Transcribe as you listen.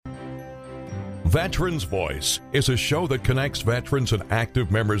Veterans Voice is a show that connects veterans and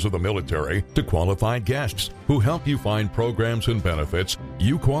active members of the military to qualified guests who help you find programs and benefits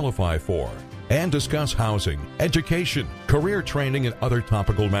you qualify for and discuss housing, education, career training, and other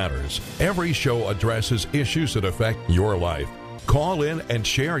topical matters. Every show addresses issues that affect your life. Call in and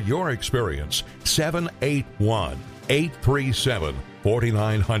share your experience.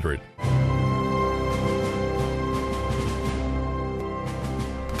 781-837-4900.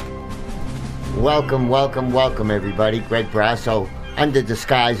 Welcome, everybody. Greg Brasso, under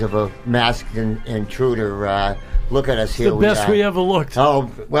disguise of a masked intruder. Look at us here. The best we ever looked. Oh,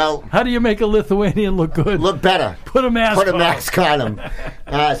 well. How do you make a Lithuanian look good? Look better. Put a mask on him.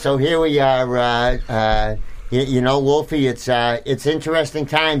 So here we are. You know, Wolfie, it's interesting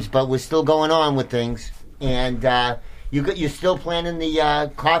times, but we're still going on with things. And you're still planning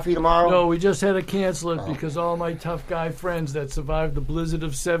the coffee tomorrow? No, we just had to cancel it because all my tough guy friends that survived the blizzard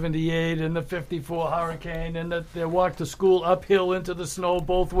of '78 and the '54 hurricane and that they walked to school uphill into the snow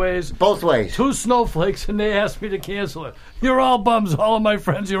both ways. Both ways. 2 snowflakes, and they asked me to cancel it. You're all bums. All of my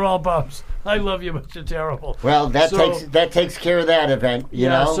friends, you're all bums. I love you, but you're terrible. Well, that takes care of that event, you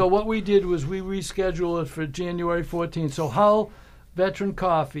know? So what we did was we rescheduled it for January 14th. So Hull Veteran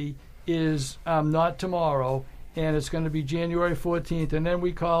Coffee is not tomorrow, and it's going to be January 14th. And then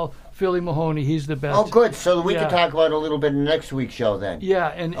we call Philly Mahoney. He's the best. Oh, good. So we can talk about it a little bit in next week's show then. Yeah,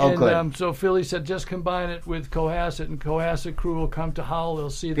 and so Philly said just combine it with Cohasset, and Cohasset crew will come to Hull. They'll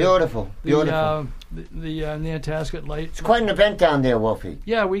see beautiful. the Nantasket light. It's quite an event down there, Wolfie.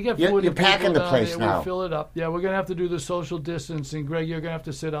 Yeah, we get 40 You're packing the place there. now. We fill it up. Yeah, we're going to have to do the social distancing. Greg, you're going to have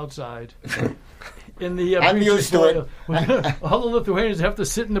to sit outside. In the I'm used to it. All the Lithuanians have to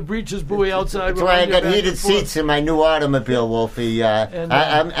sit in the breeches buoy outside. That's why I got heated seats in my new automobile, Wolfie.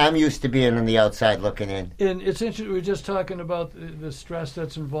 I'm used to being on the outside looking in. And it's interesting. We're just talking about the stress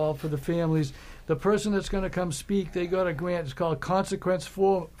that's involved for the families. The person that's going to come speak, they got a grant. It's called Consequence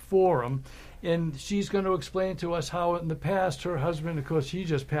Forum. And she's going to explain to us how in the past her husband, of course, he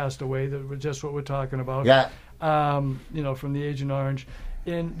just passed away. That's just what we're talking about. Yeah. From the Agent Orange.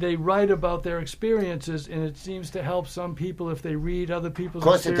 And they write about their experiences, and it seems to help some people if they read other people's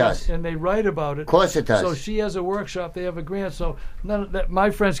experiences. Of course it does. And they write about it. Of course it does. So she has a workshop. They have a grant. So none of that, my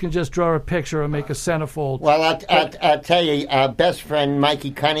friends can just draw a picture or make a centerfold. Well, I'll tell you, our best friend,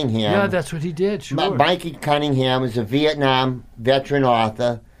 Mikey Cunningham. Yeah, that's what he did, sure. Mikey Cunningham is a Vietnam veteran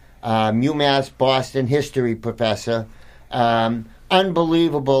author, UMass Boston history professor,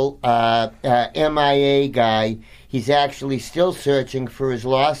 unbelievable MIA guy. He's actually still searching for his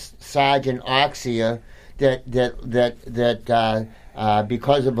lost Sergeant Oxia that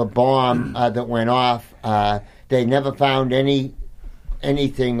because of a bomb that went off, they never found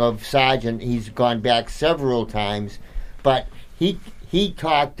anything of Sergeant. He's gone back several times, but he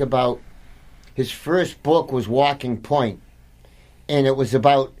talked about his first book was Walking Point, and it was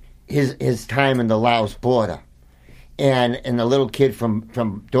about his time in the Laos border. And the little kid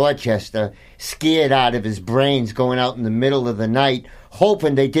from Dorchester, scared out of his brains, going out in the middle of the night,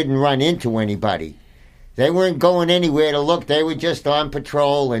 hoping they didn't run into anybody. They weren't going anywhere to look. They were just on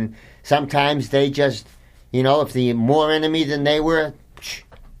patrol, and sometimes they just, if they're more enemy than they were,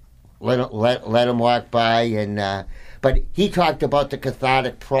 let them walk by. And but he talked about the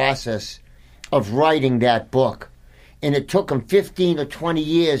cathartic process of writing that book, and it took him 15 or 20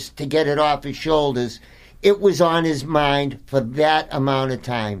 years to get it off his shoulders. It was on his mind for that amount of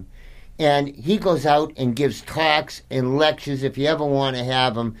time. And he goes out and gives talks and lectures. If you ever want to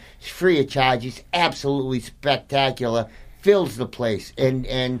have him, it's free of charge. He's absolutely spectacular. Fills the place.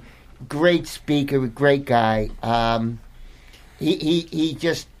 And great speaker, great guy. He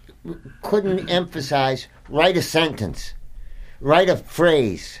just couldn't emphasize, write a sentence, write a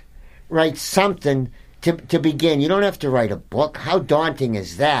phrase, write something to begin. You don't have to write a book. How daunting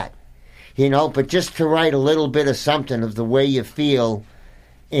is that? But just to write a little bit of something of the way you feel.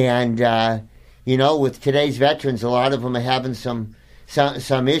 And, with today's veterans, a lot of them are having some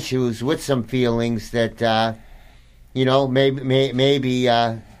issues with some feelings that, maybe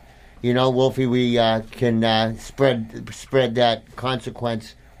Wolfie, we can spread that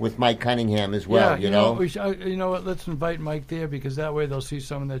consequence with Mike Cunningham as well. What? Let's invite Mike there, because that way they'll see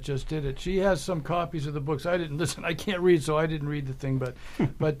someone that just did it. She has some copies of the books. I didn't listen. I can't read, so I didn't read the thing. But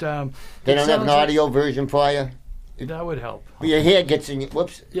they don't have an audio version for you. That would help. Your hair gets in your...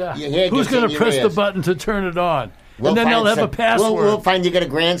 Whoops. Yeah. Your hair Who's going to press ears. the button to turn it on? And then they'll have a password. We'll find you got a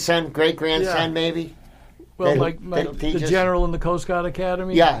grandson, great-grandson, maybe? Well, the general in the Coast Guard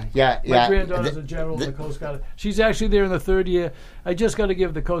Academy? Yeah. My granddaughter's a general in the Coast Guard. She's actually there in the third year. I just got to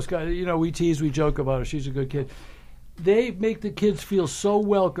give the Coast Guard... we tease, we joke about her. She's a good kid. they make the kids feel so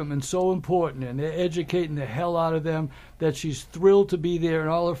welcome and so important, and they're educating the hell out of them that she's thrilled to be there. And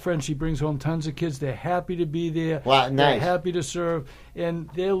all her friends, she brings home tons of kids. They're happy to be there. Wow, nice. They're happy to serve, and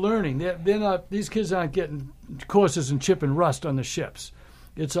they're learning. They're not. These kids aren't getting courses in chip and rust on the ships.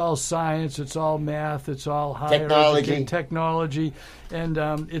 It's all science. It's all math. It's all higher technology, and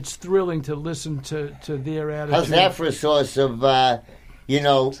it's thrilling to listen to their attitude. How's that for a source of,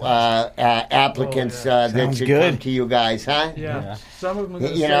 applicants that should come to you guys, huh? Yeah. Some of them are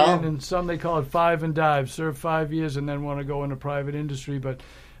going to stay in, and some they call it 5 and dive, serve 5 years, and then want to go into private industry. But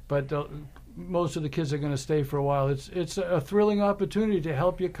most of the kids are going to stay for a while. It's a thrilling opportunity to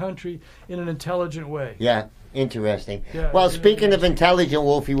help your country in an intelligent way. Yeah. Interesting. Yeah, well, speaking of intelligent,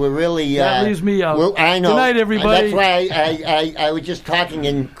 Wolfie, we're really... that leaves me out. I know. Good night, everybody. That's why I was just talking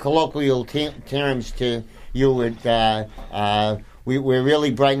in colloquial terms to you. We're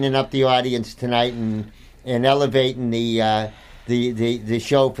really brightening up the audience tonight and elevating the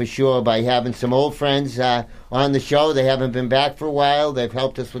show for sure by having some old friends on the show. They haven't been back for a while. They've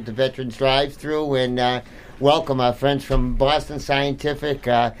helped us with the Veterans Drive-Thru, and welcome our friends from Boston Scientific.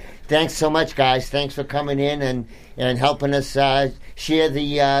 Thanks so much, guys. Thanks for coming in and helping us share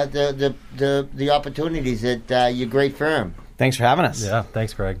the opportunities at your great firm. Thanks for having us. Yeah,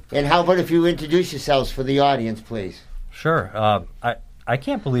 thanks, Greg. And how about if you introduce yourselves for the audience, please? Sure. I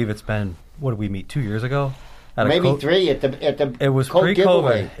can't believe it's been, what did we meet, 2 years ago? Maybe 3 at the It was Coke pre-COVID.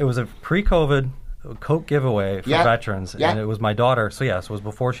 giveaway. It was a pre-COVID Coke giveaway for veterans, and it was my daughter. So yes, it was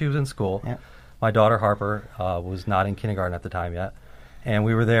before she was in school. Yeah. My daughter Harper was not in kindergarten at the time yet, and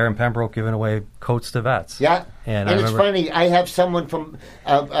we were there in Pembroke giving away coats to vets. Yeah, and it's funny. I have someone from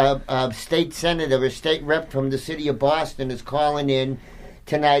a state senator, a state rep from the city of Boston, is calling in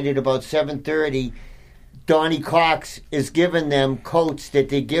tonight at about 7:30. Donnie Cox is giving them coats that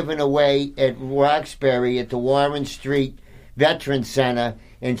they're giving away at Roxbury at the Warren Street Veterans Center,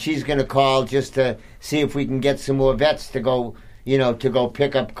 and she's going to call just to see if we can get some more vets to go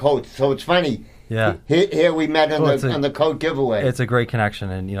pick up coats. So it's funny. Yeah. Here we met on the coat giveaway. It's a great connection,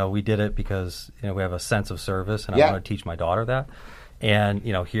 and we did it because we have a sense of service, and I want to teach my daughter that. And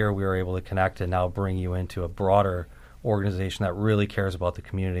here we were able to connect and now bring you into a broader organization that really cares about the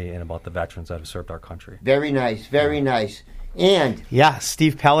community and about the veterans that have served our country. Very nice, very nice. And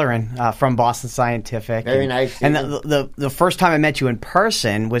Steve Pellerin from Boston Scientific. Very nice. And the first time I met you in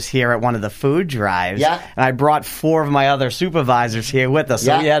person was here at one of the food drives. Yeah. And I brought 4 of my other supervisors here with us.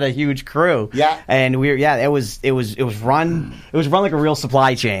 So we had a huge crew. Yeah. And it was run like a real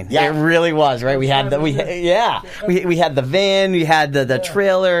supply chain. Yeah. It really was, right? We had we had the van, we had the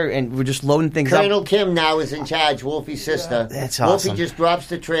trailer, and we're just loading things up. Colonel Kim now is in charge, Wolfie's sister. That's awesome. Wolfie just drops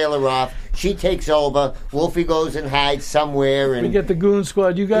the trailer off. She takes over. Wolfie goes and hides somewhere. And we get the Goon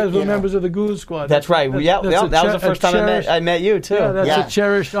Squad. You guys were members of the Goon Squad. That's right. That was the first time I met you, too. Yeah, that's a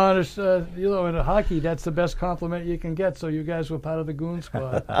cherished, honest, in hockey, that's the best compliment you can get. So you guys were part of the Goon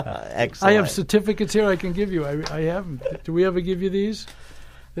Squad. Excellent. I have certificates here I can give you. I have them. Do we ever give you these?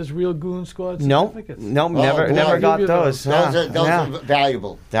 There's real Goon Squad certificates. No, never got those. Those are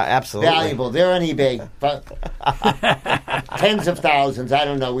valuable. Absolutely. Valuable. They're on eBay. But tens of thousands. I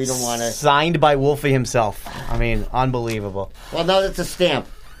don't know. We don't want to. Signed by Wolfie himself. I mean, unbelievable. Well, no, that's a stamp.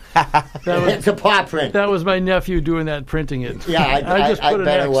 It's a paw print. That was my nephew doing that, printing it. Yeah, I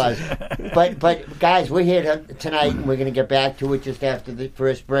bet it was. But But guys, we're here tonight, and we're going to get back to it just after the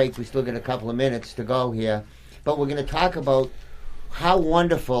first break. We still got a couple of minutes to go here. But we're going to talk about how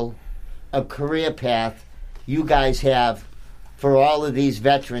wonderful a career path you guys have for all of these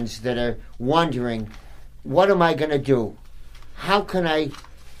veterans that are wondering, what am I going to do? How can I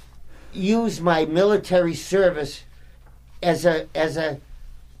use my military service as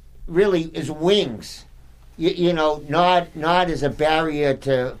wings? Not as a barrier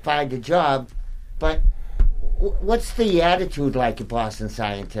to find a job, but what's the attitude like at Boston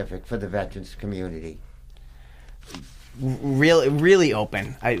Scientific for the veterans community? Really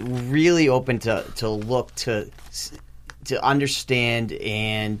open. Really open to look to understand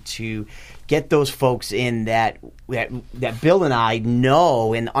and to get those folks in that Bill and I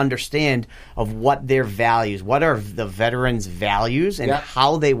know and understand of what their values, what are the veterans' values, and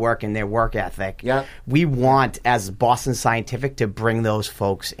how they work in their work ethic. Yeah. We want, as Boston Scientific, to bring those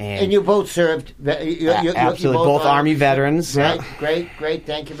folks in. And you both served. Absolutely, both Army veterans. Great.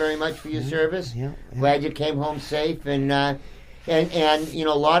 Thank you very much for your service. Yeah. Glad you came home safe. And a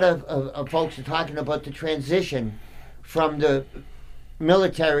lot of folks are talking about the transition from the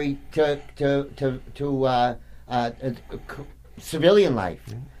military to civilian life.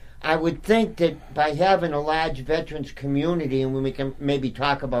 I would think that by having a large veterans community, and when we can maybe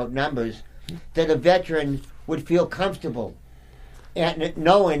talk about numbers, that a veteran would feel comfortable and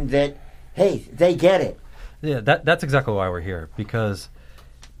knowing that, hey, they get it. Yeah, that's exactly why we're here, because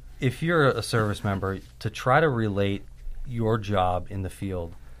if you're a service member, to try to relate your job in the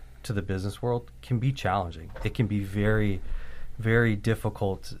field to the business world can be challenging. It can be very, very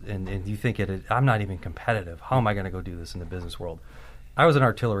difficult, and you think I'm not even competitive. How am I going to go do this in the business world? I was an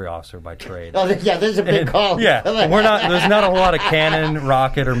artillery officer by trade. Oh, yeah, there's a big call. Yeah, there's not a lot of cannon,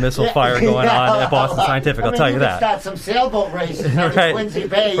 rocket, or missile fire going on at Boston Scientific, I'll tell you that. Start some sailboat races down in Quincy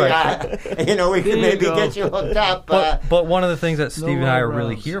Bay. Right. We can maybe get you hooked up. But one of the things that Steve and I are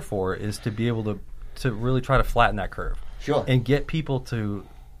really here for is to be able to really try to flatten that curve. Sure. And get people to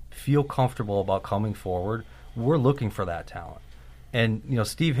feel comfortable about coming forward. We're looking for that talent. And,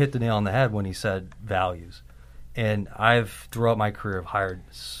 Steve hit the nail on the head when he said values. And I've, throughout my career, hired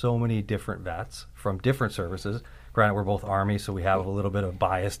so many different vets from different services. Granted, we're both Army, so we have a little bit of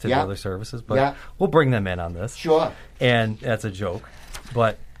bias to the other services, but we'll bring them in on this. Sure. And that's a joke.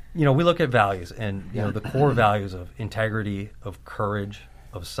 But, we look at values, and, the core values of integrity, of courage,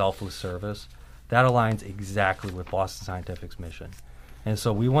 of selfless service, that aligns exactly with Boston Scientific's mission. And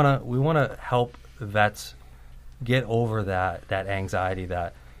so we want to help vets get over that anxiety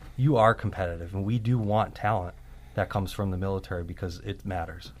that you are competitive, and we do want talent that comes from the military because it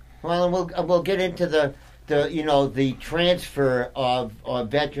matters. Well, and we'll get into the transfer of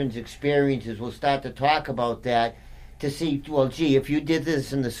veterans' experiences. We'll start to talk about that to see, well, gee, if you did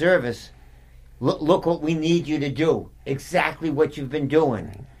this in the service, look what we need you to do. Exactly what you've been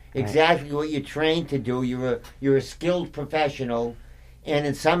doing. Exactly what you're trained to do. You're a skilled professional, and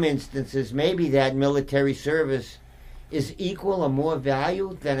in some instances, maybe that military service is equal or more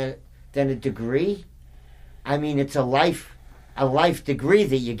value than a degree. I mean, it's a life degree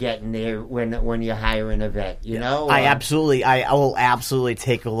that you're getting there when you're hiring a vet. You know, I will absolutely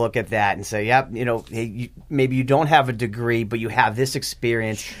take a look at that and say, yep, maybe you don't have a degree, but you have this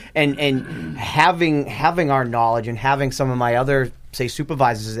experience, and having our knowledge and having some of my other, say,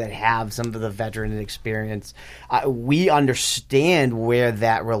 supervisors that have some of the veteran experience, we understand where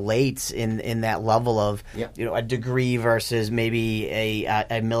that relates in that level of a degree versus maybe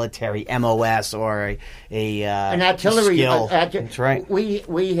a military MOS or an artillery skill. That's right.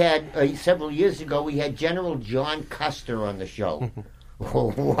 We had several years ago. We had General John Custer on the show.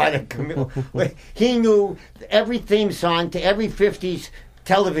 What a he knew every theme song to every 50s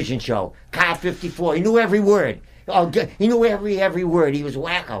television show. Car 54. He knew every word. He knew every word. He was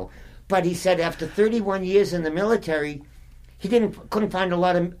wacko. But he said after 31 years in the military, he couldn't find a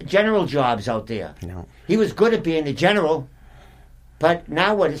lot of general jobs out there. No. He was good at being a general, but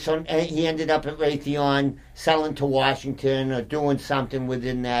now what? So he ended up at Raytheon selling to Washington or doing something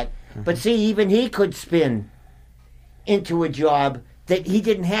within that. Mm-hmm. But see, even he could spin into a job that he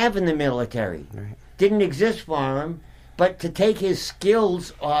didn't have in the military. Right. Didn't exist for him. But to take his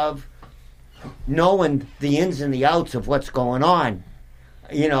skills of knowing the ins and the outs of what's going on,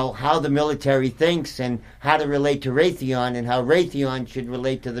 how the military thinks and how to relate to Raytheon and how Raytheon should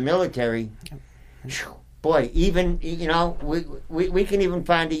relate to the military. Boy, even, we can even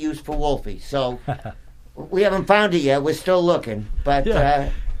find a use for Wolfie. So we haven't found it yet. We're still looking. But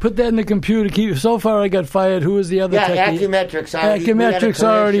put that in the computer. So far I got fired. Who was the other technique? Accumetrics. Accumetrics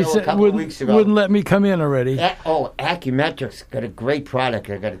already wouldn't let me come in already. Accumetrics got a great product.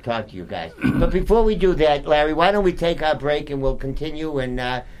 I got to talk to you guys. But before we do that, Larry, why don't we take our break and we'll continue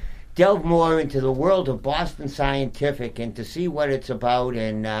and delve more into the world of Boston Scientific and to see what it's about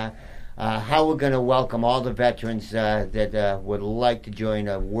and how we're going to welcome all the veterans that would like to join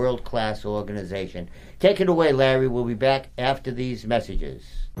a world-class organization. Take it away, Larry. We'll be back after these messages.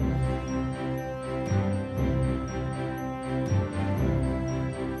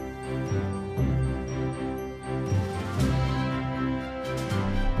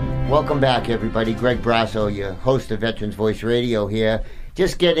 Welcome back, everybody. Greg Brasso, your host of Veterans Voice Radio here.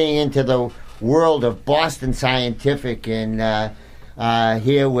 Just getting into the world of Boston Scientific and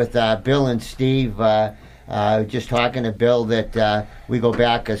here with Bill and Steve. Just talking to Bill that we go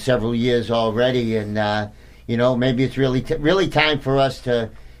back several years already, and maybe it's really time for us to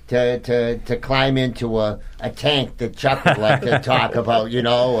climb into a tank that Chuck would like to talk about.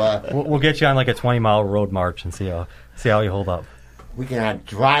 We'll get you on like a 20-mile road march and see how you hold up. We cannot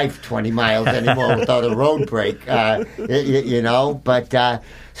drive 20 miles anymore without a road break, But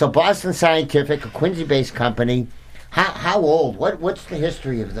so Boston Scientific, a Quincy-based company. How old? What's the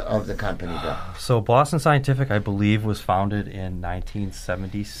history of the company, Bill? So Boston Scientific, I believe, was founded in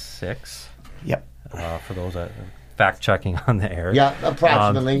 1976. Yep. For those that fact checking on the air. Yeah,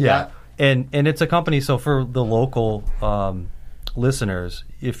 approximately. Yeah. And it's a company. So for the local listeners,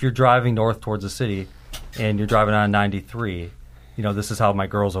 if you're driving north towards the city, and you're driving on 93, you know, this is how my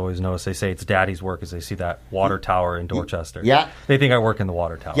girls always notice. They say it's daddy's work as they see that water tower in Dorchester. Yeah. They think I work in the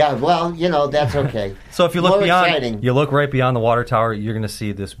water tower. Yeah, well, you know, that's okay. So if you look More beyond, exciting. you look right beyond the water tower, you're going to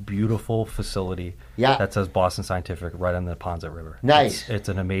see this beautiful facility that says Boston Scientific right on the Ponset River. Nice. It's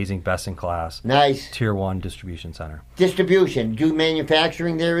an amazing, best-in-class, Nice. Tier 1 distribution center. Distribution. Do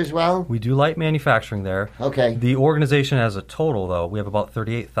manufacturing there as well? We do light manufacturing there. Okay. The organization as a total, though, we have about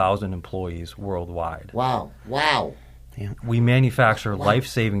 38,000 employees worldwide. Wow. Wow. We manufacture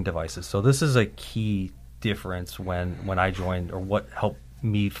life-saving devices. So this is a key difference when I joined, or what helped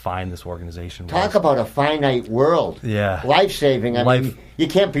me find this organization. Talk about a finite world. Yeah. Life-saving. I mean, you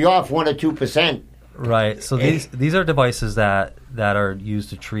can't be off 1 or 2%. Right. So these are devices that are used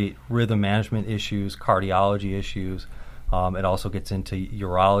to treat rhythm management issues, cardiology issues. It also gets into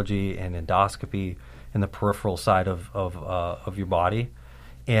urology and endoscopy and the peripheral side of your body.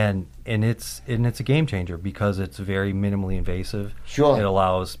 And it's a game changer because it's very minimally invasive. Sure. It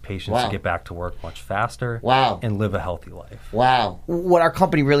allows patients to get back to work much faster. Wow. And live a healthy life. Wow. What our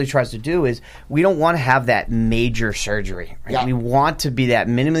company really tries to do is we don't want to have that major surgery. Right? Yeah. We want to be that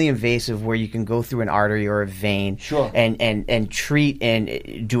minimally invasive where you can go through an artery or a vein and treat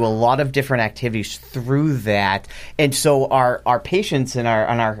and do a lot of different activities through that. And so our patients and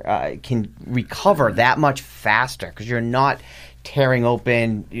our can recover that much faster because you're not tearing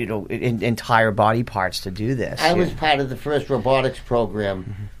open, entire body parts to do this. I was part of the first robotics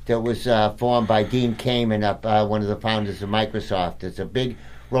program that was formed by Dean Kamen, one of the founders of Microsoft. It's a big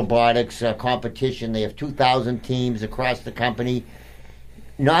robotics competition. They have 2,000 teams across the company,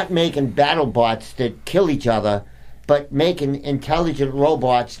 not making battle bots that kill each other, but making intelligent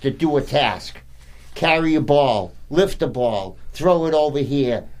robots that do a task. Carry a ball, lift a ball, throw it over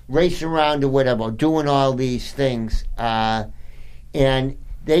here, race around or whatever, doing all these things. And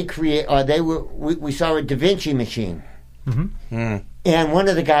they we saw a Da Vinci machine. Mm-hmm. Mm. And one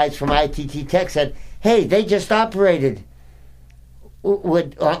of the guys from ITT Tech said, hey, they just operated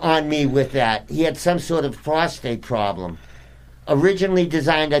on me with that. He had some sort of prostate problem. Originally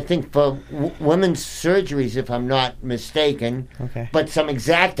designed, I think, for women's surgeries, if I'm not mistaken, but some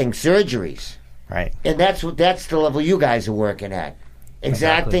exacting surgeries. Right. And that's the level you guys are working at.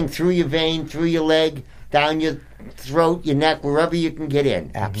 Exacting through your vein, through your leg, down your throat, your neck, wherever you can get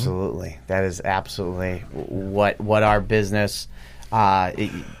in. Absolutely. That is absolutely what our business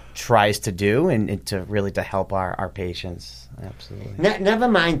tries to do and to help our patients. Absolutely. Never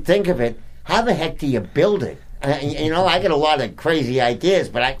mind, think of it. How the heck do you build it? I got a lot of crazy ideas,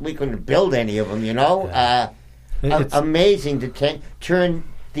 but we couldn't build any of them, Amazing to turn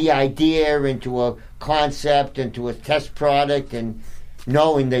the idea into a concept, into a test product, and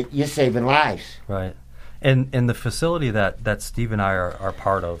knowing that you're saving lives. Right. And the facility that Steve and I are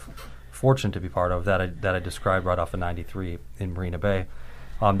part of, fortunate to be part of, that I described right off of 93 in Marina Bay,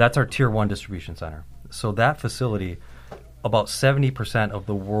 that's our Tier 1 distribution center. So that facility, about 70% of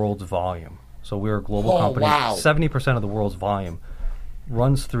the world's volume, so we're a global company, 70% of the world's volume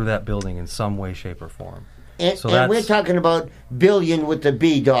runs through that building in some way, shape, or form. And we're talking about billion with the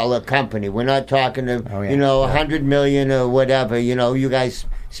B dollar company. We're not talking to, $100 million or whatever. You guys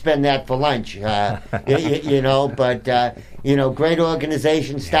spend that for lunch, but, great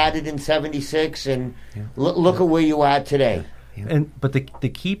organization, started in 76, and look at where you are today. But the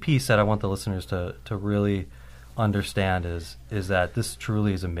key piece that I want the listeners to really understand is that this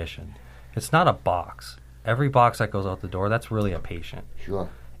truly is a mission. It's not a box. Every box that goes out the door, that's really a patient. Sure.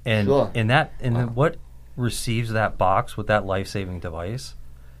 And what receives that box with that life-saving device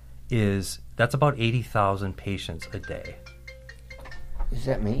that's about 80,000 patients a day. Is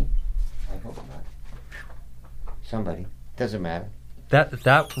that me? I hope not. Somebody. Doesn't matter.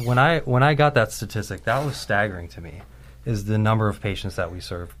 That when I got that statistic, that was staggering to me. Is the number of patients that we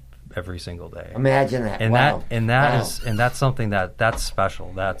serve every single day. Imagine that. And wow. that's something that's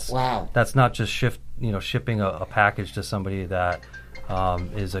special. That's not just shipping a package to somebody that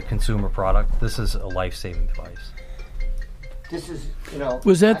is a consumer product. This is a life-saving device. This is,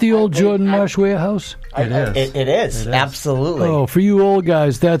 Was that the old Jordan Marsh warehouse? It is. Absolutely. Oh, for you old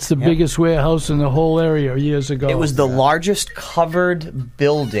guys, that's the biggest warehouse in the whole area years ago. It was the largest covered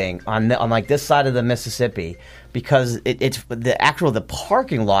building on like this side of the Mississippi because it's the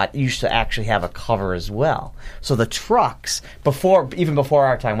parking lot used to actually have a cover as well. So the trucks even before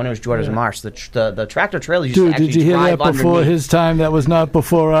our time, when it was George and Marsh, the tractor trailers used to actually did you hear drive that before his time? That was not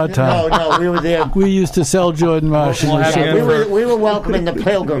before our time. No, we were there. We used to sell Jordan Marsh. We were welcoming the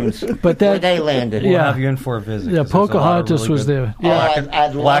pilgrims where they landed. We'll have you in for a visit. Yeah, Pocahontas was there. Yeah,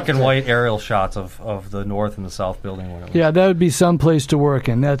 black and white aerial shots of the north and the south building. When it was. Yeah, that would be some place to work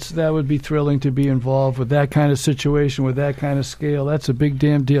in. That would be thrilling to be involved with that kind of situation, with that kind of scale. That's a big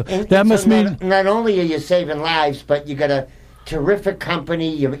damn deal. That must mean not only are you saving lives, but you got a terrific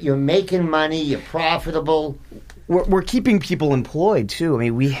company. You're making money. You're profitable. We're keeping people employed too. I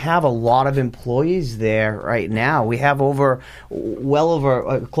mean, we have a lot of employees there right now. We have well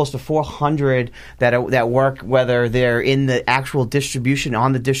over close to 400 that work, whether they're in the actual distribution,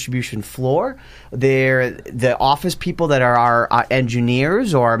 on the distribution floor, they're the office people that are our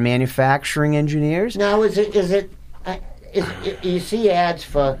engineers or our manufacturing engineers. Now, is it you see ads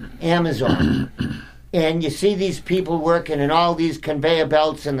for Amazon? And you see these people working in all these conveyor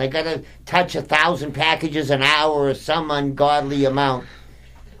belts, and they got to touch 1,000 packages an hour or some ungodly amount.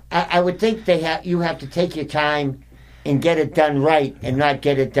 I would think you have to take your time and get it done right, and not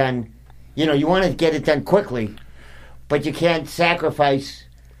get it done. You want to get it done quickly, but you can't sacrifice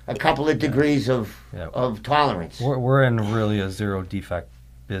a couple of degrees of tolerance. We're in really a zero defect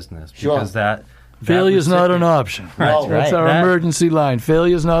business Sure. because that. Failure is not an option. No. That's our emergency line.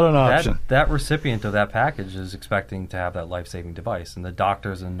 Failure is not an option. That recipient of that package is expecting to have that life-saving device, and the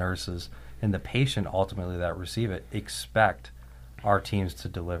doctors and nurses and the patient ultimately that receive it expect our teams to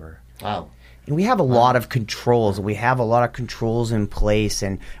deliver. Wow. And we have a lot of controls. We have a lot of controls in place,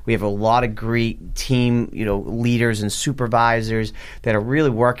 and we have a lot of great team, leaders and supervisors that are really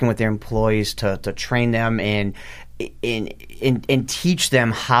working with their employees to train them and teach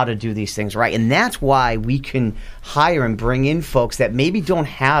them how to do these things right. And that's why we can hire and bring in folks that maybe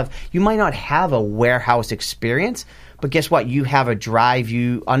you might not have a warehouse experience, but guess what? You have a drive,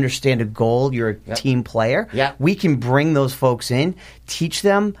 you understand a goal, you're a team player. Yep. We can bring those folks in, teach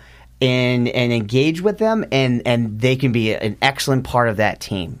them, and engage with them, and they can be an excellent part of that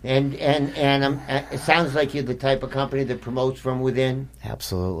team. And it sounds like you're the type of company that promotes from within.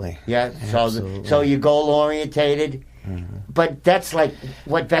 Absolutely. Yeah. Absolutely. So you're goal orientated, but that's like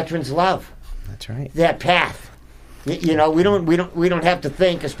what veterans love. That's right. That path. We don't have to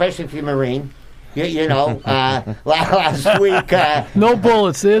think, especially if you're Marine. Last week. No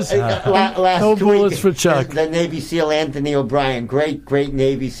bullets, no bullets for Chuck. The Navy SEAL Anthony O'Brien, great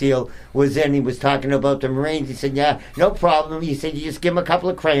Navy SEAL, was in. He was talking about the Marines. He said, "Yeah, no problem." He said, "You just give them a couple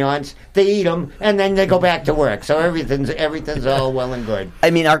of crayons, they eat them, and then they go back to work." So everything's all well and good. I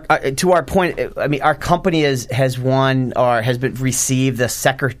mean, to our point, our company has won or has received the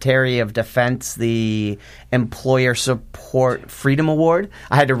Secretary of Defense the Employer Support Freedom Award.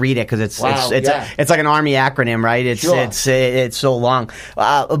 I had to read it because it's like an Army acronym, right? It's so long,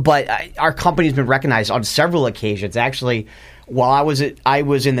 but our company's been recognized on several occasions. Actually, while I was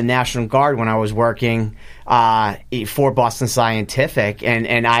in the National Guard when I was working for Boston Scientific,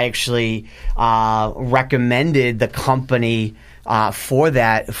 and I actually recommended the company for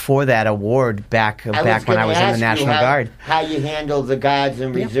that award back when I was in the National Guard. How you handle the guards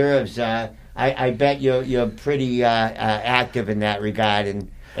and reserves? I bet you're pretty active in that regard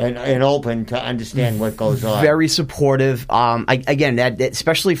and open to understand what goes on. Very supportive. Again, that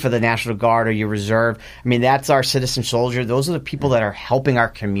especially for the National Guard or your reserve. I mean, that's our citizen soldier. Those are the people that are helping our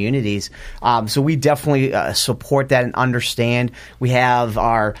communities. So we definitely support that and understand. We have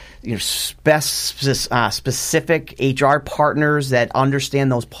our specific HR partners that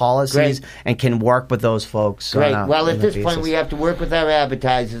understand those policies and can work with those folks. Great. Well, at this point, we have to work with our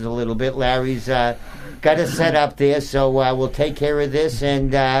advertisers a little bit. Larry's got us set up there, so we'll take care of this,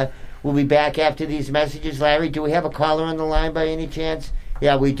 and we'll be back after these messages. Larry, do we have a caller on the line by any chance?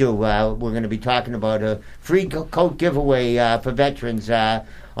 Yeah, we do. We're going to be talking about a free coat giveaway for veterans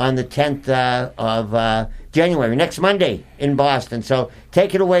on the 10th of January, next Monday in Boston. So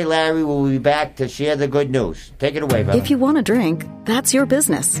take it away, Larry. We'll be back to share the good news. Take it away, brother. If you want to drink, that's your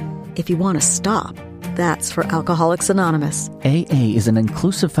business. If you want to stop, that's for Alcoholics Anonymous. AA is an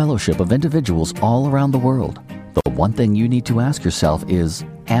inclusive fellowship of individuals all around the world. The one thing you need to ask yourself is,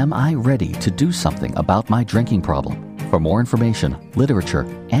 am I ready to do something about my drinking problem? For more information, literature,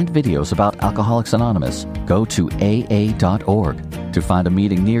 and videos about Alcoholics Anonymous, go to AA.org. To find a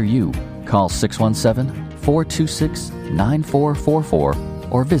meeting near you, call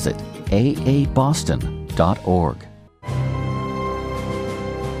 617-426-9444 or visit aaboston.org.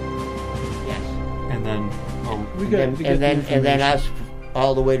 And then and then us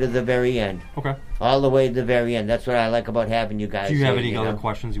all the way to the very end. Okay. All the way to the very end. That's what I like about having you guys. Do you have here, any other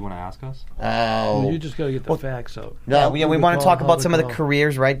questions you want to ask us? Well, you just got to get the facts out. No, we want to talk about some of the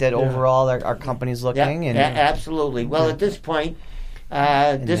careers, right, that overall our company's looking. Yeah, absolutely. Well, at this point,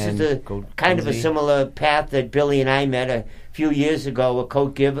 this is a kind of a similar path that Billy and I met a few years ago, a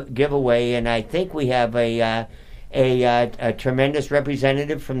coat giveaway, and I think we have a tremendous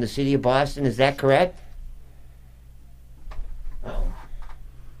representative from the city of Boston. Is that correct?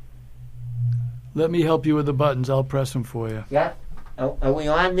 Let me help you with the buttons. I'll press them for you. Yeah. Are we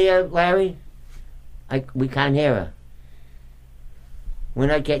on there, Larry? We can't hear her. We're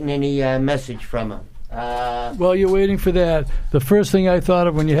not getting any message from her. Well, you're waiting for that. The first thing I thought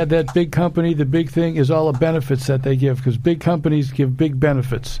of when you had that big company, the big thing is all the benefits that they give, because big companies give big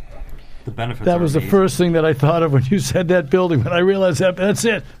benefits. The benefits. That was amazing. the first thing that I thought of when you said that building. When I realized that's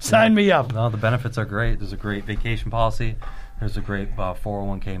it. Sign me up. No, the benefits are great. There's a great vacation policy. There's a great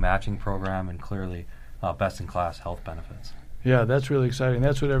 401k matching program, and clearly best-in-class health benefits. Yeah, that's really exciting.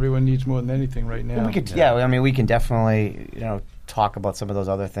 That's what everyone needs more than anything right now. We could, we can definitely, talk about some of those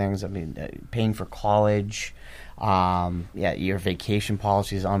other things. I mean, paying for college, your vacation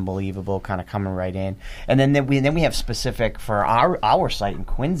policy is unbelievable, kind of coming right in. And then we have specific for our site in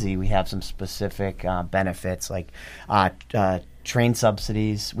Quincy. We have some specific benefits like train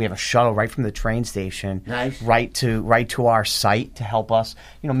subsidies. We have a shuttle right from the train station, right to our site to help us,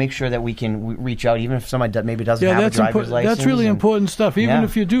 make sure that we can reach out, even if somebody maybe doesn't have a driver's license. That's really important stuff. Even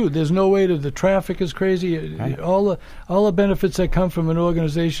if you do, there's no way to. The traffic is crazy. Right. All the benefits that come from an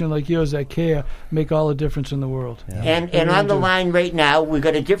organization like yours that care make all the difference in the world. Yeah. And on the line right now, we've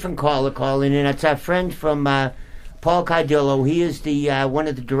got a different caller calling in. It's our friend from Paul Cardillo. He is the one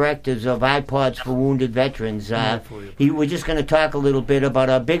of the directors of iPods for Wounded Veterans. We're just going to talk a little bit about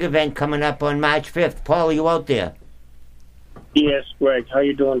a big event coming up on March 5th. Paul, are you out there? Yes, Greg. How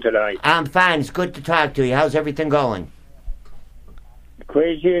you doing today? I'm fine. It's good to talk to you. How's everything going?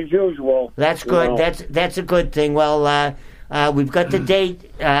 Crazy as usual. That's good. That's a good thing. Well, we've got the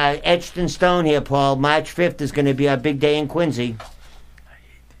date etched in stone here, Paul. March 5th is going to be our big day in Quincy.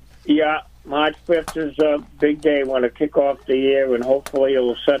 Yeah. March 5th is a big day. We want to kick off the year, and hopefully it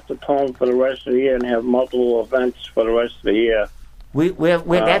will set the tone for the rest of the year and have multiple events for the rest of the year.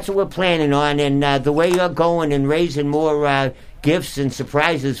 That's what we're planning on, and the way you're going and raising more gifts and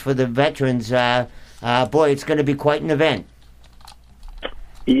surprises for the veterans, boy, it's going to be quite an event.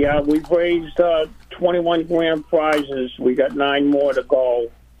 Yeah, we've raised 21 grand prizes. We got 9 more to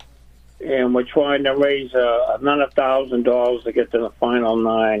go, and we're trying to raise another $1,000 to get to the final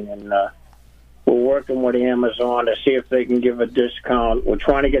 9, and we're working with Amazon to see if they can give a discount. We're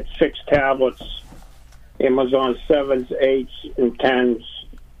trying to get 6 tablets, Amazon 7s, 8s, and 10s,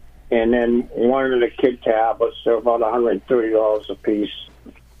 and then one of the kid tablets. They're about $130 a piece.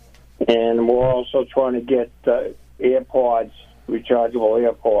 And we're also trying to get AirPods, rechargeable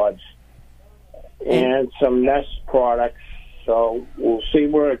AirPods, and some Nest products. So we'll see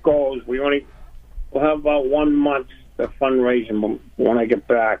where it goes. We'll have about 1 month of fundraising when I get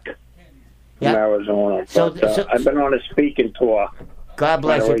back. From Arizona. So I've been on a speaking tour. God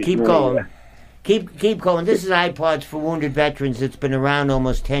bless you. Keep going. Keep going. This is iPods for Wounded Veterans. It's been around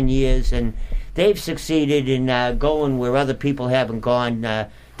almost 10 years, and they've succeeded in going where other people haven't gone,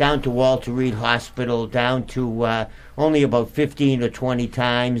 down to Walter Reed Hospital, down to only about 15 or 20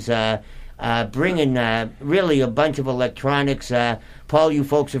 times, bringing really a bunch of electronics. Paul, you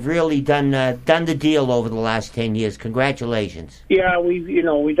folks have really done the deal over the last 10 years. Congratulations. Yeah,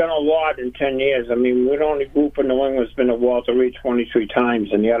 we've done a lot in 10 years. I mean, we're the only group in New England that's been at Walter Reed 23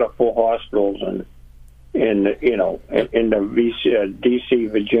 times, and the other 4 hospitals in the D.C.,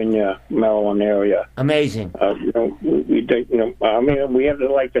 Virginia, Maryland area. Amazing. We have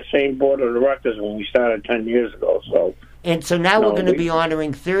the same board of directors when we started 10 years ago. So now we're going to be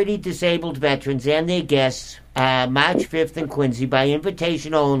honoring 30 disabled veterans and their guests March 5th in Quincy by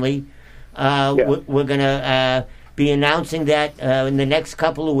invitation only. We're going to be announcing that in the next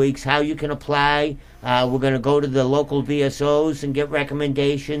couple of weeks, how you can apply. We're going to go to the local VSOs and get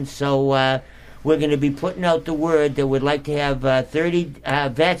recommendations. So we're going to be putting out the word that we'd like to have 30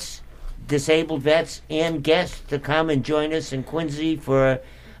 disabled vets, and guests to come and join us in Quincy for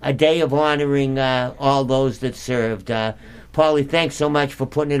a day of honoring all those that served. Paulie, thanks so much for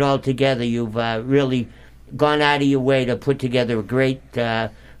putting it all together. You've really gone out of your way to put together a great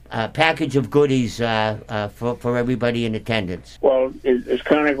package of goodies for everybody in attendance. Well, it's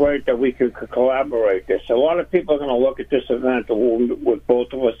kind of great that we could collaborate this. A lot of people are going to look at this event with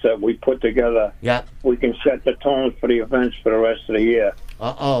both of us that we put together. Yeah. We can set the tone for the events for the rest of the year.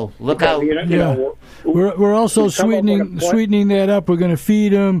 Look out. We're also sweetening that up. We're going to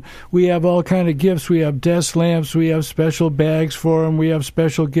feed them. We have all kind of gifts. We have desk lamps. We have special bags for them. We have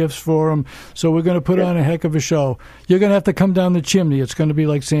special gifts for them. So we're going to put on a heck of a show. You're going to have to come down the chimney. It's going to be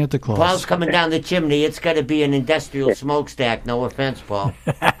like Santa Claus. Paul's coming down the chimney. It's got to be an industrial smokestack. No offense, Paul.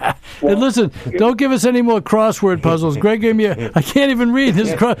 And listen, don't give us any more crossword puzzles. Greg gave me I can't even read.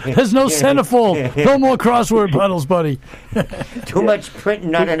 There's no centerfold. No more crossword puzzles, buddy. Too much print,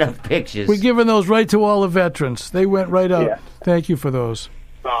 not enough pictures. We're giving those right to all the veterans. They went right up. Yeah. Thank you for those.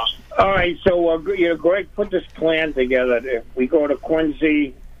 All right, so Greg put this plan together. We go to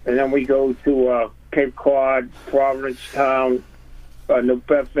Quincy, and then we go to Cape Cod, Provincetown, New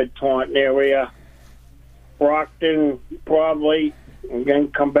Bedford, Taunton area, Brockton, probably, and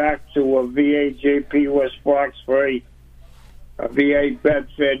then come back to VA, JP, West Roxbury, VA,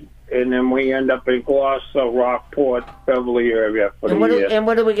 Bedford, and then we end up in Gloucester, Rockport, Beverly area for the year. And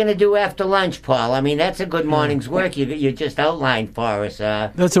what are we going to do after lunch, Paul? I mean, that's a good morning's work you just outlined for us.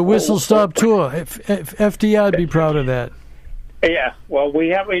 That's a whistle-stop tour. FDR would be proud of that. Yeah, well,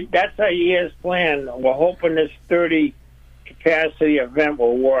 that's our year's plan. We're hoping this 30-capacity event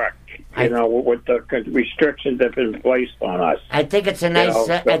will work. With the restrictions that have been placed on us. I think it's a nice.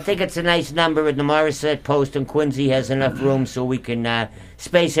 I think it's a nice number, and the Morissette Post in Quincy has enough room so we can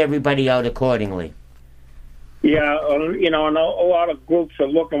space everybody out accordingly. Yeah, and a lot of groups are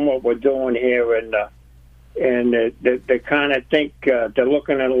looking what we're doing here, and they kind of think they're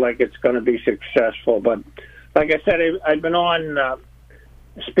looking at it like it's going to be successful. But like I said, I've been on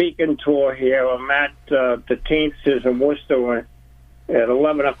speaking tour here. I'm at the Teamsters in Worcester at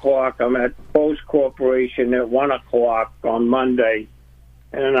 11 o'clock. I'm at Bose Corporation at 1 o'clock on Monday.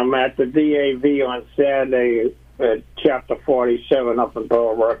 And I'm at the DAV on Saturday at Chapter 47 up in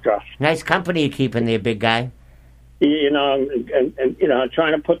Billerica. Nice company you're keeping there, big guy. And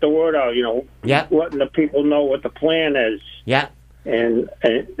trying to put the word out, letting the people know what the plan is. Yeah. And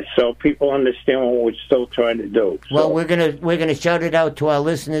so people understand what we're still trying to do. Well, we're gonna shout it out to our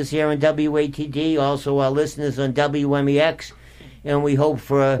listeners here on WATD, also our listeners on WMEX. And we hope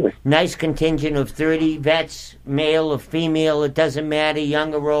for a nice contingent of 30 vets, male or female, it doesn't matter,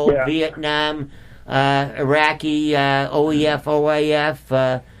 young or old, Vietnam, Iraqi, OEF,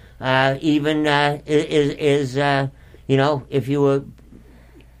 OIF, even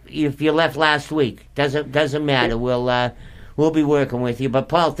if you left last week, doesn't matter. We'll be working with you. But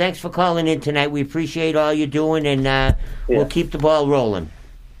Paul, thanks for calling in tonight. We appreciate all you're doing, and we'll keep the ball rolling.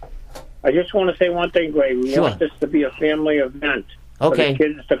 I just want to say one thing, Greg. We want this to be a family event. Okay. For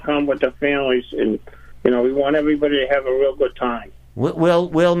the kids to come with their families, and we want everybody to have a real good time.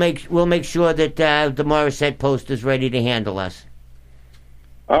 We'll make sure that the Morissette Post is ready to handle us.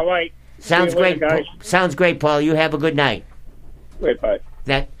 All right. Sounds great, guys. Sounds great, Paul. You have a good night. Great, bye.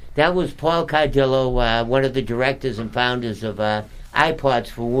 That was Paul Cardillo, one of the directors and founders of iPods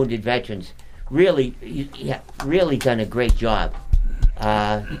for Wounded Veterans. Really done a great job.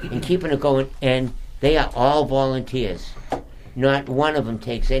 And keeping it going, and they are all volunteers. Not one of them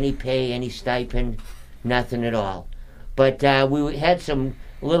takes any pay, any stipend, nothing at all. But we had a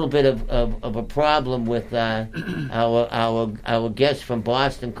little bit of a problem with our guest from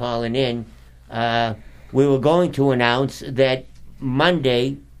Boston calling in. We were going to announce that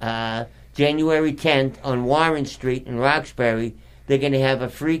Monday, January 10th, on Warren Street in Roxbury, they're going to have a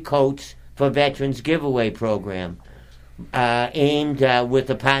free Coats for Veterans giveaway program. Aimed with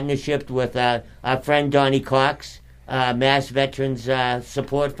a partnership with our friend Donnie Cox, Mass Veterans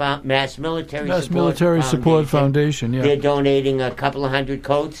Mass Military Support Foundation. Yeah, they're donating a couple of hundred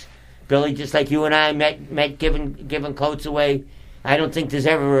coats. Billy, just like you and I met giving coats away. I don't think there's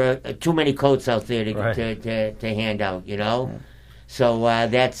ever too many coats out there to hand out. So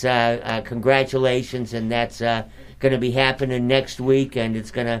that's congratulations, and that's going to be happening next week, and it's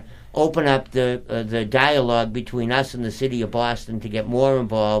going to open up the dialogue between us and the city of Boston to get more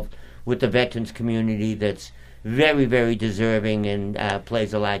involved with the veterans community that's very, very deserving and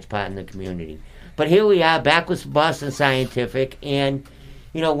plays a large part in the community. But here we are, back with Boston Scientific, and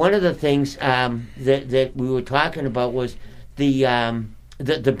one of the things that we were talking about was the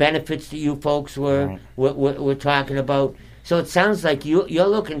benefits that you folks were talking about. So it sounds like you're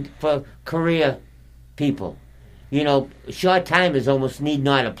looking for career people. Short timers almost need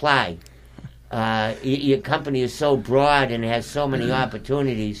not apply. Your company is so broad and has so many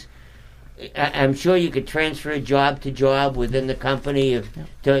opportunities. I'm sure you could transfer job to job within the company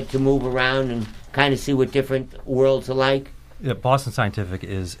to move around and kind of see what different worlds are like. Yeah, Boston Scientific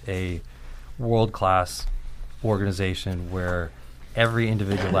is a world-class organization where every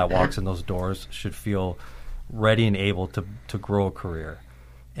individual that walks in those doors should feel ready and able to grow a career.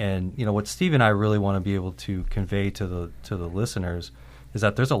 And what Steve and I really want to be able to convey to the listeners is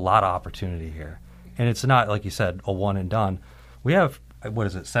that there's a lot of opportunity here, and it's not, like you said, a one and done. We have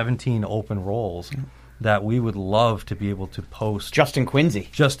 17 open roles that we would love to be able to post. Just in Quincy.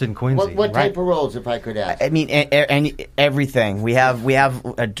 What type of roles, if I could ask? I mean, everything. We have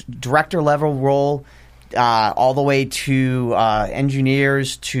a director level role, all the way to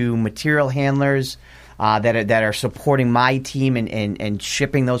engineers, to material handlers that are supporting my team and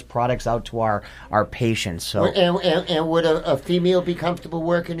shipping those products out to our patients. So, and would a female be comfortable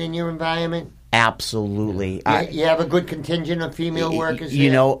working in your environment? Absolutely. You have a good contingent of female workers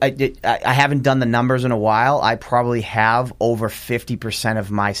here? I haven't done the numbers in a while. I probably have over 50%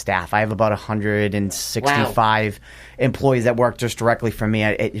 of my staff. I have about 165 employees that work just directly for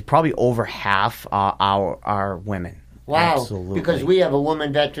me. Probably over half are women. Wow. Absolutely. Because we have a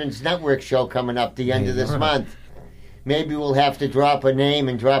Women Veterans Network show coming up the end of this month. Maybe we'll have to drop a name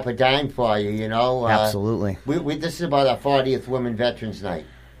and drop a dime for you, Absolutely. This is about our 40th Women Veterans Night.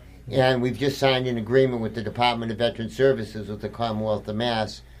 And we've just signed an agreement with the Department of Veteran Services with the Commonwealth of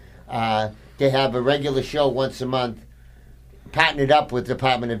Mass. They have a regular show once a month, partnered up with the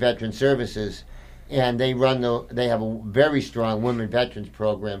Department of Veteran Services, and they have a very strong women veterans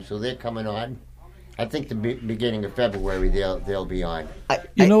program. So they're coming on. I think the beginning of February they'll be on.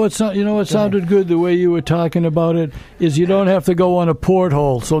 What sounded good the way you were talking about it is you don't have to go on a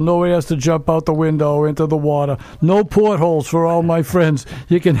porthole, so nobody has to jump out the window into the water. No portholes for all my friends.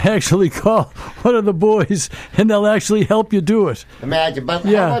 You can actually call one of the boys, and they'll actually help you do it. Imagine. But how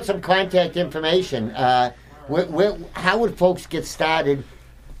about some contact information? How would folks get started?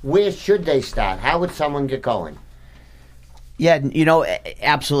 Where should they start? How would someone get going? Yeah,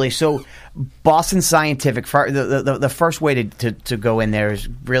 absolutely. So Boston Scientific, the first way to go in there is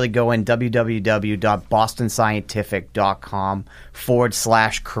really go in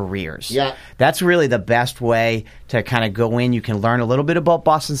www.bostonscientific.com/careers. Yeah. That's really the best way to kind of go in. You can learn a little bit about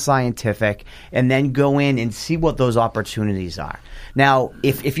Boston Scientific and then go in and see what those opportunities are. Now,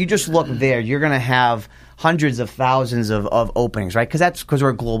 if you just look there, you're going to have hundreds of thousands of openings, right? Because we're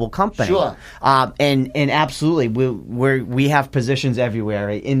a global company. Sure. And absolutely, we have positions everywhere,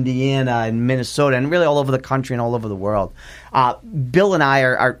 right? Indiana and Minnesota, and really all over the country and all over the world. Bill and I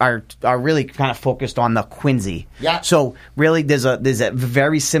are really kind of focused on the Quincy. Yeah. So really, there's a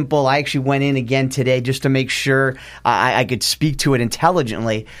very simple. I actually went in again today just to make sure I could speak to it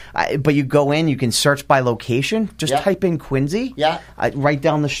intelligently. But you go in, you can search by location. Just type in Quincy. Yeah. Right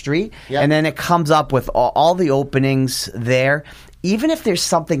down the street, yeah. And then it comes up with all the openings there. Even if there's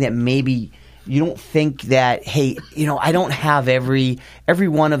something that maybe you don't think that, hey, I don't have every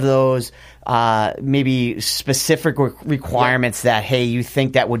one of those maybe specific requirements that, hey, you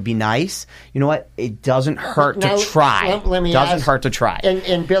think that would be nice. You know what? It doesn't hurt to try. Doesn't hurt to try.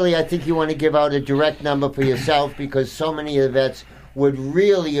 And Billy, I think you want to give out a direct number for yourself because so many of the vets would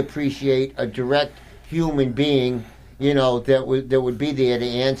really appreciate a direct human being, that would be there to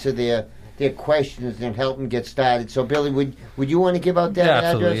answer their questions and help them get started. So, Billy, would you want to give out that address?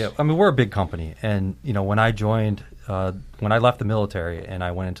 Absolutely. Yeah. I mean, we're a big company, and when I joined, when I left the military and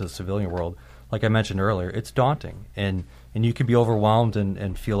I went into the civilian world, like I mentioned earlier, it's daunting, and you can be overwhelmed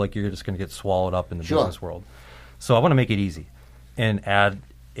and feel like you're just going to get swallowed up in the business world. So I want to make it easy and add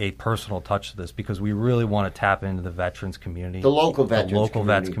a personal touch to this because we really want to tap into the veterans community, the local veterans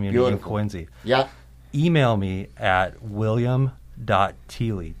vets community Beautiful. in Quincy. Yeah. Email me at william.thiele,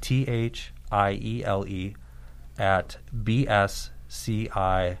 THIELE, at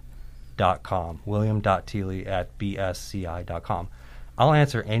bsci.com. William.thiele at bsci.com. I'll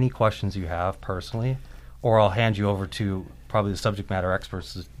answer any questions you have personally, or I'll hand you over to probably the subject matter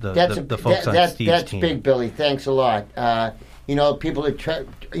experts, the folks on Steve's team. That's big, Billy. Thanks a lot. People are,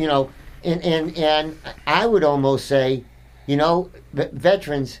 and I would almost say,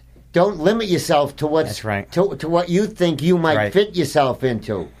 veterans, don't limit yourself to what's That's right. to what you think you might fit yourself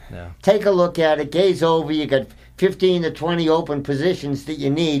into. Yeah. Take a look at it, gaze over. You got 15 to 20 open positions that you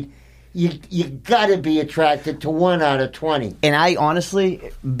need. you got to be attracted to 1 out of 20. And I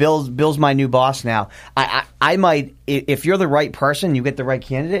honestly, Bill's my new boss now. I might, if you're the right person, you get the right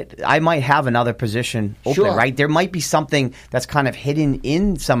candidate, I might have another position open, Sure. right? There might be something that's kind of hidden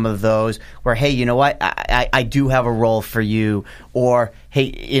in some of those where, hey, you know what? I do have a role for you. Or, hey,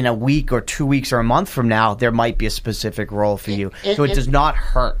 in a week or 2 weeks or a month from now, there might be a specific role for you. So it does not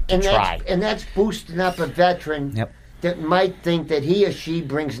hurt to try. And that's boosting up a veteran. Yep. That might think that he or she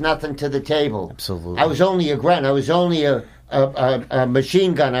brings nothing to the table. Absolutely. I was only a grunt. I was only a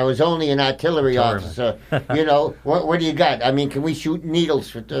machine gun. I was only an artillery officer. You know, what do you got? I mean, can we shoot needles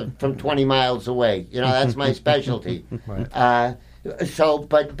from 20 miles away? You know, that's my specialty. Right.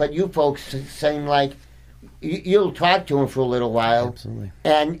 But you folks seem like you'll talk to them for a little while. Absolutely.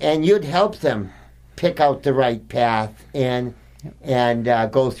 And you'd help them pick out the right path and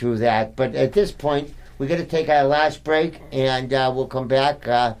go through that. But at this point, we're going to take our last break, and we'll come back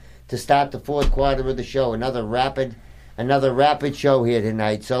to start the fourth quarter of the show. Another rapid show here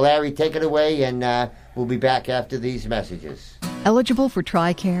tonight. So, Larry, take it away, and we'll be back after these messages. Eligible for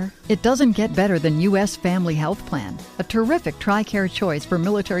TRICARE? It doesn't get better than U.S. Family Health Plan, a terrific TRICARE choice for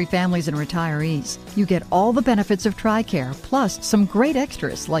military families and retirees. You get all the benefits of TRICARE, plus some great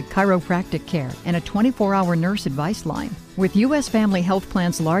extras like chiropractic care and a 24-hour nurse advice line. With U.S. Family Health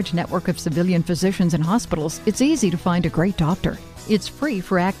Plan's large network of civilian physicians and hospitals, it's easy to find a great doctor. It's free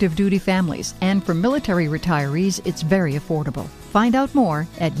for active duty families, and for military retirees, it's very affordable. Find out more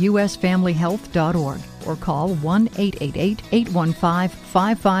at usfamilyhealth.org or call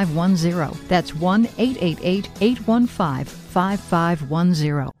 1-888-815-5510. That's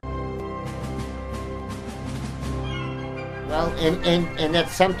 1-888-815-5510. Well, and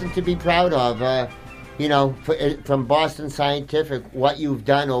that's something to be proud of. You know, from Boston Scientific, what you've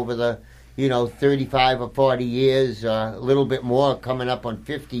done over the 35 or 40 years, a little bit more, coming up on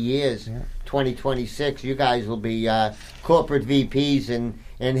 50 years, 2026. You guys will be corporate VPs and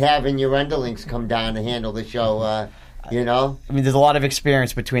having your underlings come down to handle the show. I mean, there's a lot of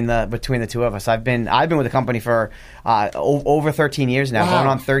experience between the two of us. I've been with the company for over 13 years now, going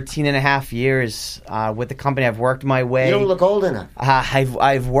on 13 and a half years with the company. I've worked my way. You don't look old enough.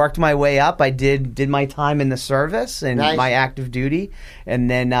 I've worked my way up. I did my time in the service and my active duty, and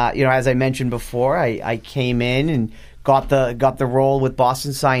then as I mentioned before, I came in and got the role with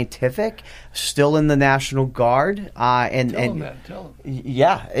Boston Scientific, still in the National Guard. Tell them.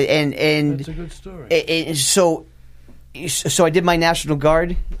 Yeah, and that's a good story. So I did my National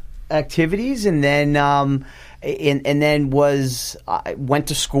Guard activities, and then went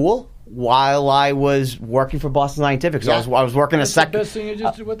to school while I was working for Boston Scientific. So I was working That's the best thing you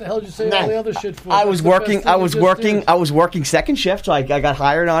just did. What the hell did you say all the other shit for? I was working second shift. So I got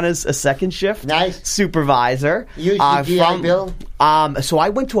hired on as a second shift supervisor. You GI Bill? So I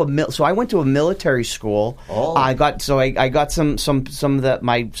went to a military school. Oh. I got some of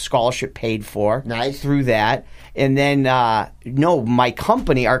my scholarship paid for through that. And then our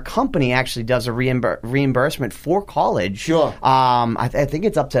company actually does a reimbursement for college. Sure. I think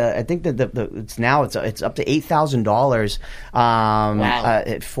it's up to it's up to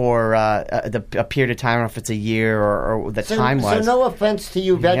 $8,000 for a period of time. I don't know if it's a year or the time was. So no offense to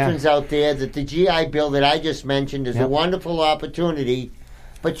you veterans out there, that the GI Bill that I just mentioned is a wonderful opportunity,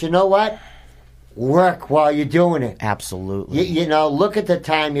 but you know what? Work while you're doing it. Absolutely. Look at the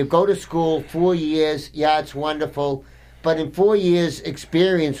time. You go to school 4 years. Yeah, it's wonderful. But in 4 years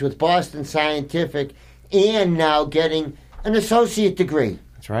experience with Boston Scientific and now getting an associate degree.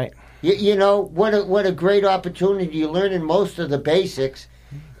 That's right. What a great opportunity. You're learning most of the basics.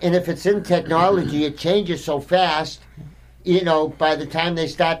 And if it's in technology, it changes so fast. By the time they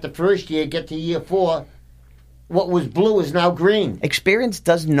start the first year, get to year 4, what was blue is now green. Experience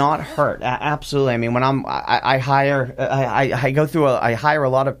does not hurt. Absolutely. I mean, when I hire a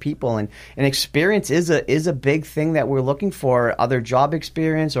lot of people, and experience is a big thing that we're looking for. Other job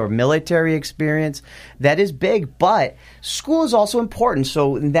experience or military experience, that is big. But school is also important.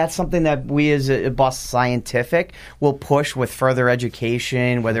 So that's something that we as a Boston Scientific will push with further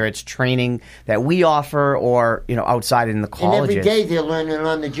education, whether it's training that we offer or outside in the colleges. And every day they're learning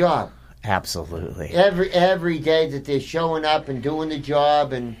on the job. Absolutely. Every day that they're showing up and doing the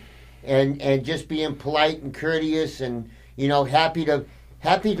job and just being polite and courteous and happy to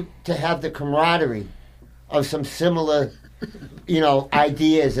have the camaraderie of some similar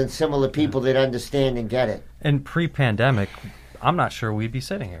ideas and similar people that understand and get it. And pre-pandemic, I'm not sure we'd be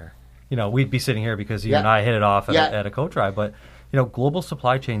sitting here. We'd be sitting here because you and I hit it off at a coat drive, but global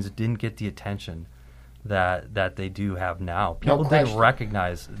supply chains didn't get the attention that they do have now. People didn't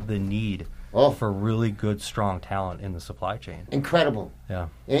recognize the need for really good, strong talent in the supply chain. Incredible. Yeah.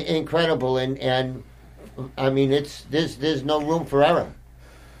 Incredible. And I mean, there's no room for error.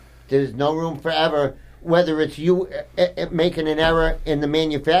 There's no room for error, whether it's you making an error in the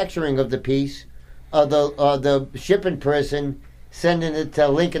manufacturing of the piece or the shipping person sending it to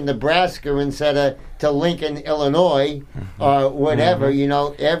Lincoln, Nebraska instead of to Lincoln, Illinois, or whatever. You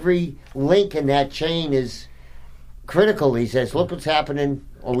know, every link in that chain is critical. He says, look what's happening,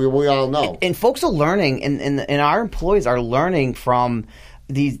 or we all know. And folks are learning, and our employees are learning from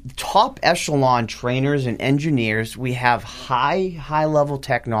the top echelon trainers and engineers. We have high level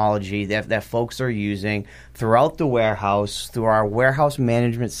technology that folks are using throughout the warehouse, through our warehouse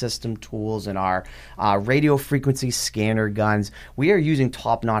management system tools and our radio frequency scanner guns. We are using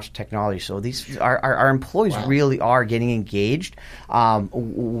top-notch technology. So these our employees really are getting engaged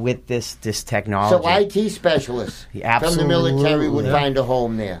with this technology. So IT specialists from the military would find a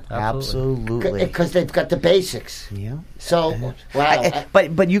home there. Absolutely. Because they've got the basics. Yeah. So wow.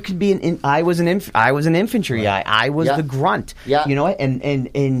 But you could be I was an infantry guy. I was the grunt. Yeah. You know,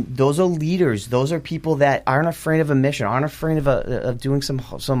 and those are leaders. Those are people that aren't afraid of a mission, aren't afraid of doing some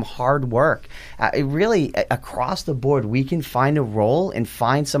hard work. Really, across the board, we can find a role and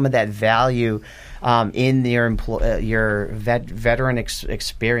find some of that value in your veteran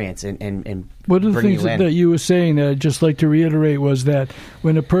experience and one of the things that you were saying that I'd just like to reiterate was that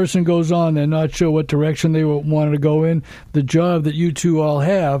when a person goes on, they're not sure what direction they want to go in. The job that you two all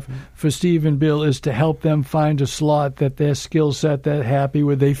have for Steve and Bill is to help them find a slot that their skill set they're happy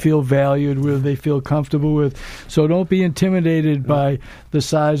with, they feel valued with, they feel comfortable with. So don't be intimidated by the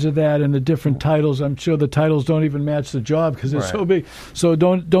size of that and the different titles. I'm sure the titles don't even match the job because it's so big. So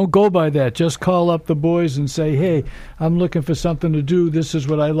don't go by that. Just call up the boys and say, hey, I'm looking for something to do. This is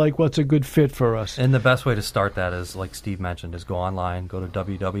what I like. What's a good fit for us? And the best way to start that is, like Steve mentioned, is go online, go to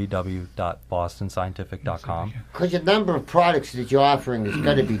www.bostonscientific.com. Because the number of products that you're offering is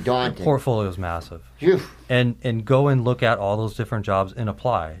going to be daunting. The portfolio is massive. Phew. And go and look at all those different jobs and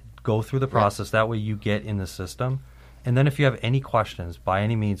apply. Go through the process. That way you get in the system. And then if you have any questions, by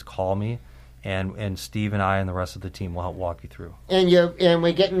any means, call me. And Steve and I and the rest of the team will help walk you through. And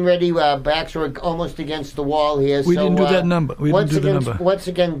we're getting ready. Backs are almost against the wall here. We didn't do that number. Once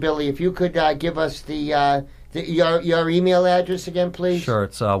again, Billy, if you could give us your email address again, please. Sure.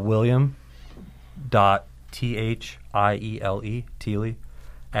 It's William.Thiele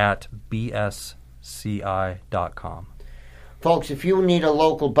at bsci.com. Folks, if you need a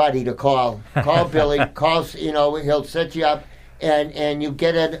local buddy to call Billy. He'll set you up. And you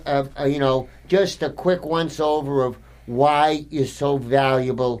get just a quick once-over of why you're so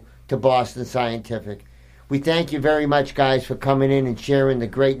valuable to Boston Scientific. We thank you very much, guys, for coming in and sharing the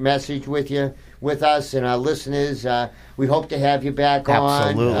great message with us and our listeners. We hope to have you back on.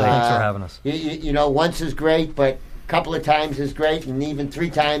 Absolutely. Thanks for having us. Once is great, but a couple of times is great, and even 3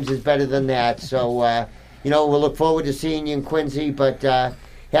 times is better than that. So, we'll look forward to seeing you in Quincy, but...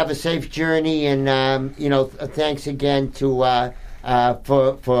 have a safe journey, and thanks again to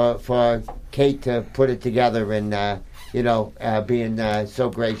for Kate to put it together and being so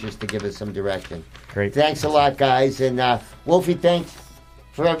gracious to give us some direction. Great. Thanks a lot, guys, and Wolfie, thanks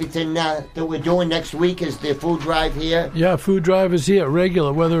for everything that we're doing. Next week is the food drive here. Yeah, food drive is here,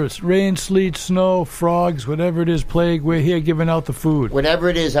 regular. Whether it's rain, sleet, snow, frogs, whatever it is, plague, we're here giving out the food. Whatever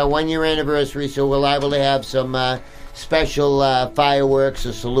it is, our 1-year anniversary, so we're liable to have some special fireworks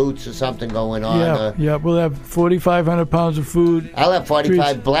or salutes or something going on. Yeah, we'll have 4,500 pounds of food. I'll have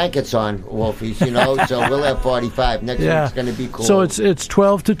 45 blankets on, Wolfies, so we'll have 45. Next week's going to be cool. So it's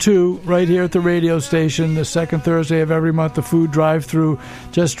 12 to 2 right here at the radio station, the second Thursday of every month, the food drive-through.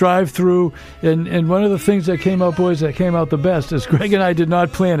 Just drive through, and one of the things that came out the best is Greg and I did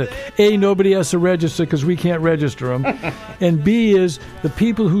not plan it. A, nobody has to register because we can't register them. And B is the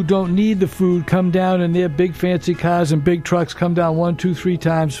people who don't need the food come down in their big fancy cars and big trucks, come down 1, 2, 3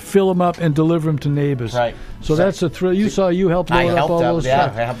 times, fill them up, and deliver them to neighbors. Right. So that's a thrill. You helped load up all those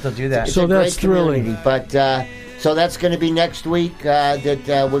trucks. I helped to do that. So that's thrilling. But so that's going to be next week. That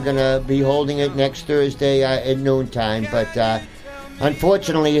we're going to be holding it next Thursday at noontime. But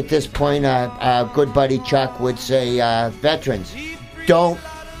unfortunately, at this point, our good buddy Chuck would say, veterans, don't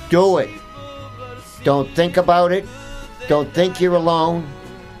do it. Don't think about it. Don't think you're alone.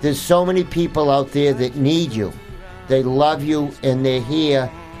 There's so many people out there that need you. They love you, and they're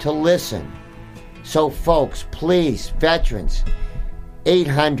here to listen. So, folks, please, veterans,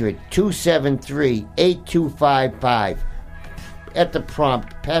 800-273-8255. At the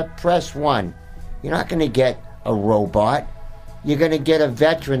prompt, press 1. You're not going to get a robot. You're going to get a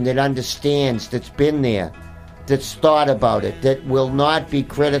veteran that understands, that's been there, that's thought about it, that will not be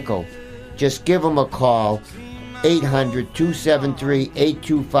critical. just give them a call,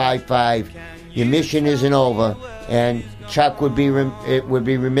 800-273-8255. Your mission isn't over, and Chuck would be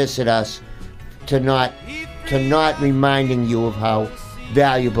remiss at us to not reminding you of how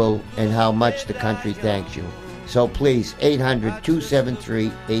valuable and how much the country thanks you. So please,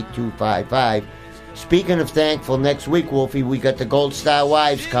 800-273-8255. Speaking of thankful, next week, Wolfie, we got the Gold Star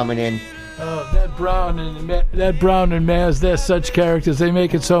Wives coming in. Oh, that Brown and Maz, they're such characters. They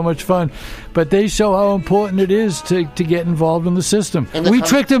make it so much fun. But they show how important it is to get involved in the system. We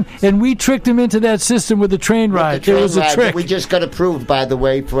tricked them into that system with the train ride. It was a trick. We just got approved, by the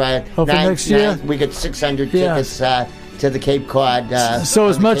way, for next year. We got 600 tickets to the Cape Cod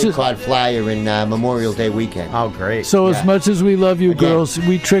Cod Flyer in Memorial Day weekend. Oh, great. So as much as we love you, girls,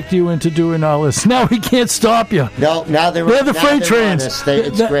 we tricked you into doing all this. Now we can't stop you. No, now they're the freight trains.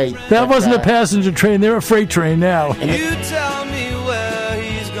 It's great. That wasn't a passenger train. They're a freight train now. You tell me